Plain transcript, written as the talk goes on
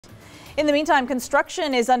In the meantime,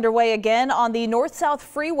 construction is underway again on the North-South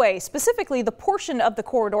Freeway, specifically the portion of the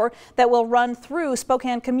corridor that will run through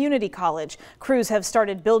Spokane Community College. Crews have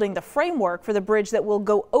started building the framework for the bridge that will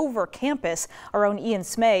go over campus. Our own Ian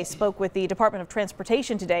Smay spoke with the Department of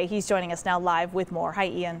Transportation today. He's joining us now live with more. Hi,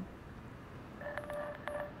 Ian.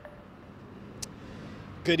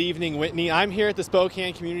 Good evening, Whitney. I'm here at the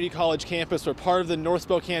Spokane Community College campus where part of the North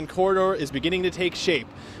Spokane Corridor is beginning to take shape.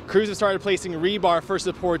 Crews have started placing rebar for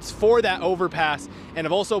supports for that overpass and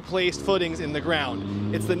have also placed footings in the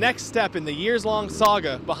ground. It's the next step in the years-long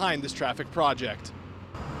saga behind this traffic project.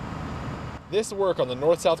 This work on the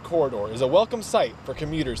North-South Corridor is a welcome sight for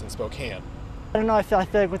commuters in Spokane. I don't know, I feel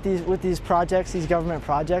like with these projects, these government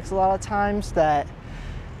projects, a lot of times that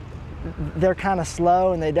they're kind of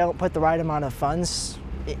slow and they don't put the right amount of funds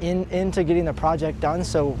into getting the project done,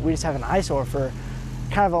 so we just have an eyesore for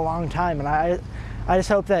kind of a long time, and I just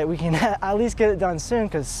hope that we can at least get it done soon,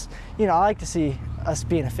 because I like to see us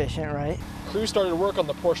being efficient, right? Crews started work on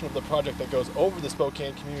the portion of the project that goes over the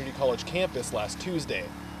Spokane Community College campus last Tuesday.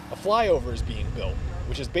 A flyover is being built,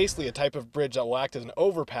 which is basically a type of bridge that will act as an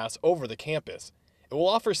overpass over the campus. It will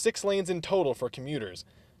offer 6 lanes in total for commuters.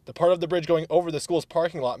 The part of the bridge going over the school's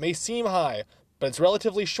parking lot may seem high, but it's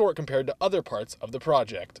relatively short compared to other parts of the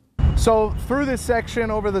project. So through this section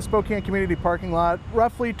over the Spokane Community parking lot,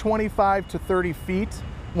 roughly 25 to 30 feet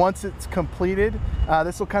once it's completed.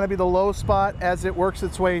 This will kind of be the low spot as it works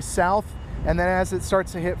its way south, and then as it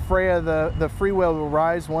starts to hit Freya, the freeway will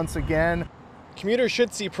rise once again. Commuters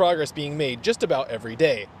should see progress being made just about every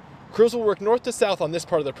day. Crews will work north to south on this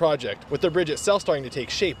part of the project, with the bridge itself starting to take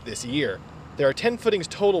shape this year. There are 10 footings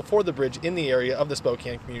total for the bridge in the area of the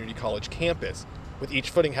Spokane Community College campus, with each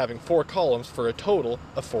footing having 4 columns for a total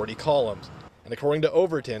of 40 columns. And according to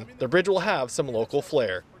Overton, the bridge will have some local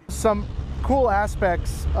flair. Some cool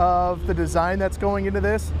aspects of the design that's going into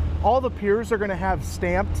this, all the piers are going to have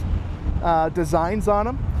stamped designs on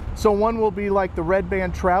them. So one will be like the red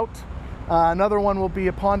band trout, another one will be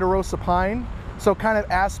a ponderosa pine. So kind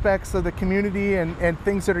of aspects of the community and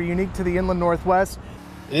things that are unique to the inland Northwest.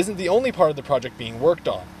 It isn't the only part of the project being worked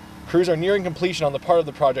on. Crews are nearing completion on the part of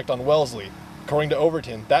the project on Wellesley. According to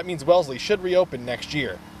Overton, that means Wellesley should reopen next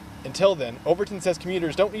year. Until then, Overton says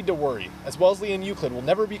commuters don't need to worry, as Wellesley and Euclid will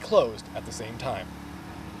never be closed at the same time.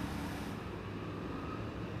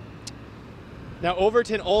 Now,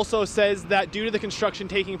 Overton also says that due to the construction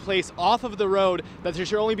taking place off of the road, that there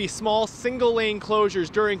should only be small single-lane closures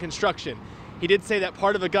during construction. He did say that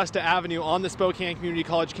part of Augusta Avenue on the Spokane Community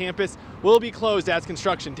College campus will be closed as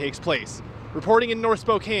construction takes place. Reporting in North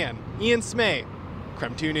Spokane, Ian Smay,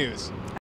 KREM 2 News.